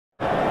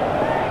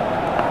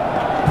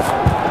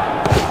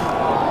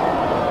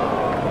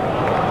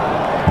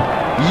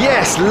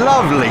Yes,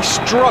 lovely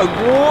stroke.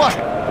 What?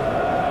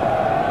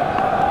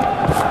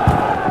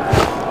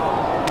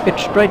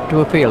 It's straight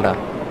to a fielder.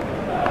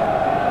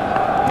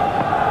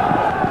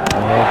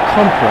 Oh,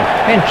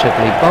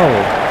 comprehensively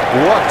bowled.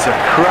 What a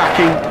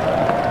cracking...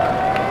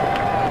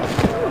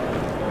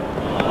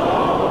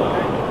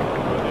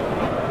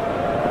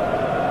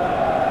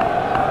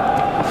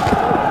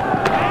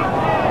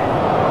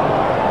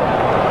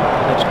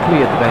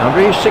 Cleared the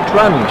boundary, 6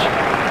 runs.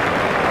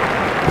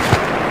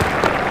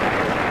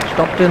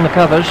 Stopped in the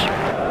covers.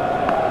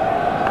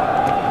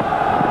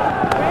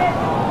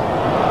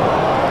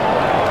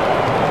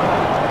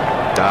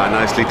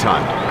 Nicely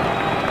timed.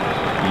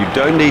 You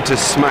don't need to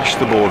smash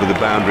the ball to the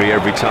boundary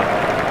every time.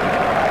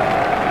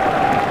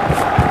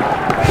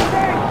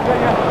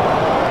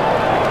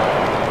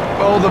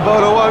 Oh, the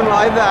bowler won't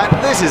like that.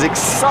 This is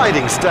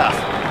exciting stuff.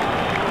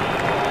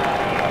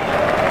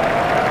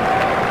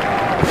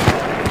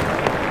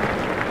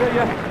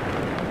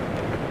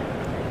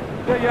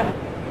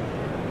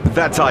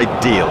 That's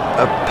ideal.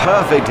 A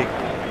perfect...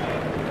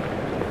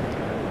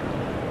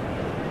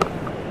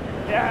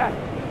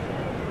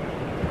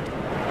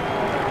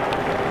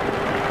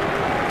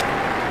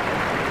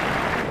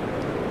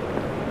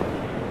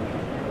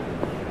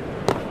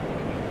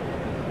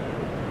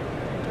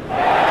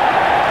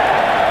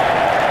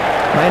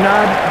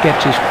 Maynard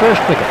gets his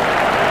first wicket.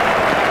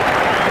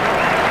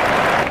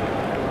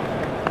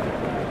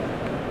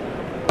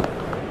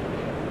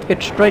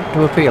 Hit straight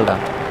to a fielder.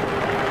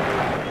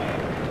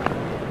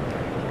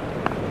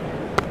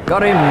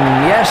 Got him,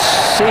 yes,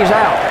 he's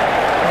out.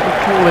 Not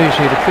at all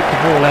easy to pick the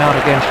ball out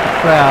against the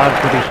crowd,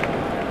 but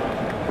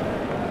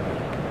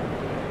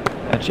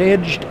that's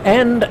edged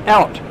and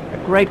out. A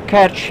great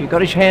catch, he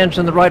got his hands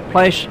in the right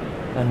place,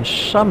 and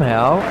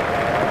somehow...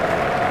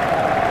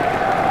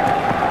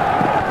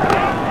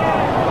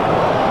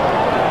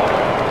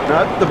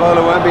 No, the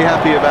bowler won't be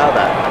happy about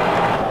that.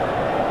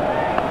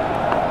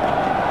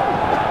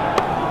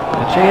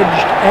 It's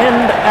edged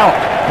and out.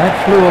 That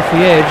flew off the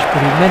edge,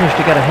 but he managed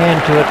to get a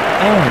hand to it,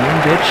 and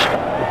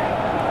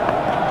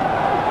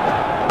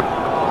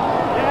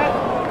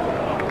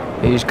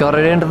he's got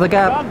it into the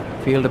gap.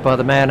 Fielded by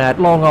the man at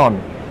long on.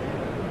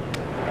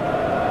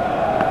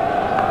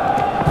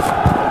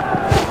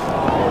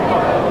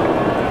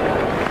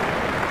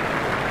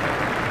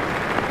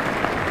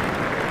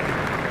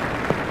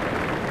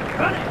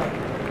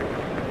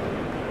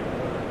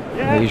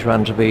 These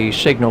runs will be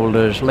signalled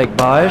as leg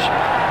byes.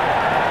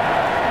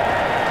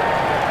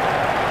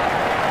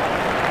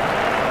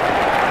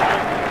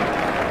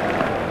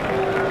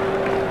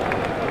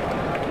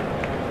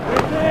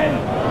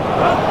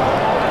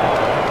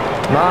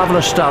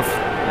 Marvellous stuff,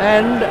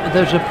 and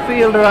there's a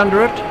fielder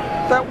under it.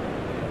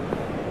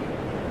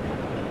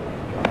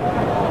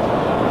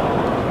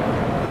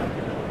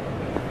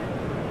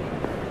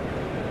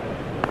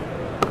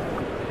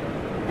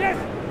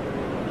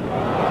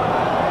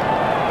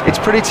 It's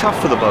pretty tough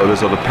for the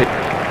bowlers on the pitch.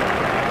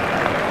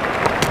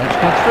 That's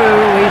got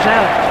through, he's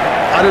out.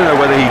 I don't know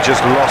whether he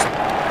just lost.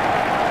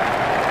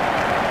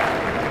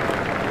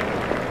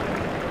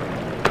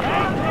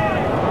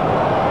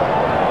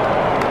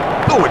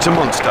 Oh, it's a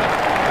monster.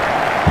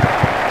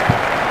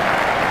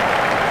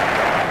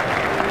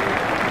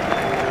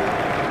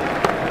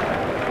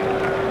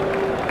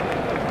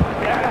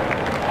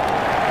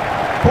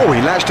 Oh,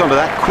 he latched onto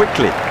that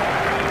quickly.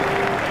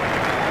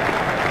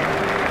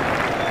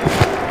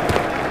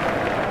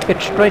 Hit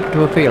straight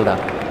to a fielder.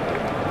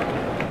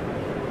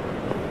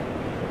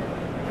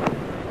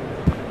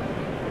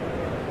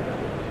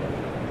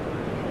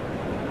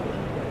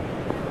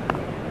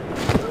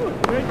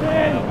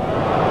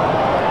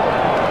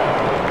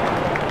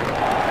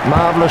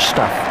 Marvellous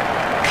stuff.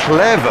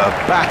 Clever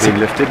batting.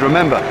 Lifted.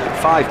 Remember,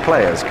 5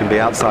 players can be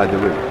outside the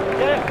room.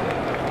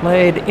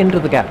 Played into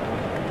the gap.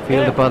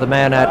 Fielded by the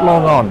man at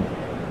long on.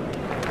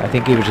 I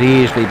think he was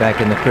easily back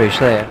in the crease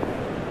there.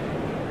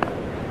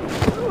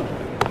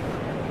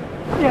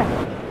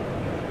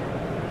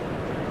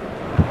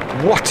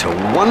 What a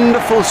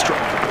wonderful stroke.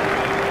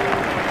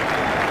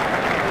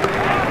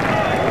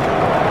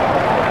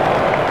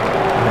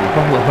 The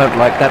bowler won't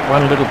like that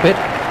one a little bit.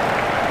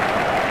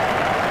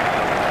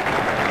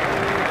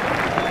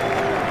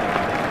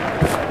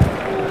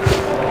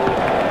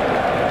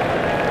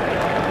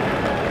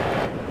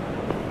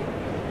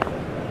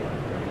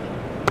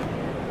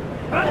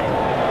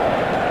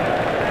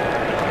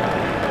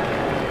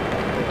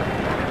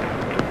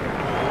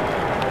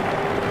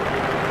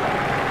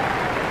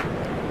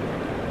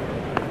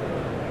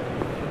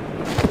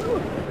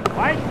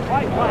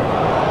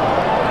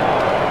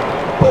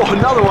 Oh,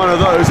 another one of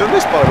those, and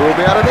this bowler will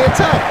be out of the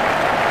attack.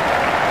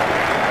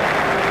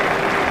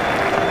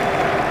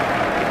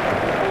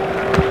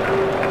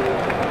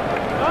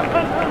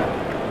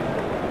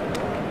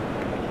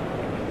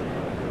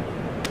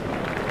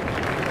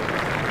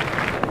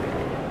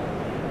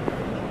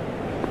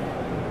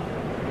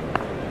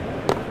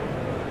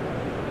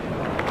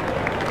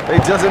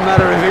 It doesn't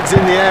matter if it's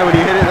in the air when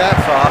you hit it that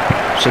far.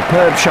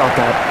 Superb shot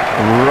that,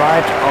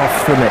 right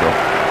off the middle.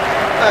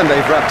 And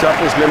they've wrapped up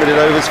this limited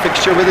overs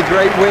fixture with a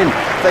great win.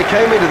 They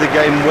came into the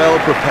game well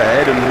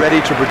prepared and ready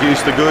to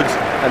produce the goods,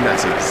 and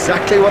that's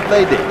exactly what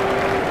they did.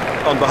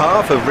 On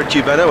behalf of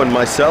Richie Benno and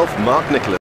myself, Mark Nicholas.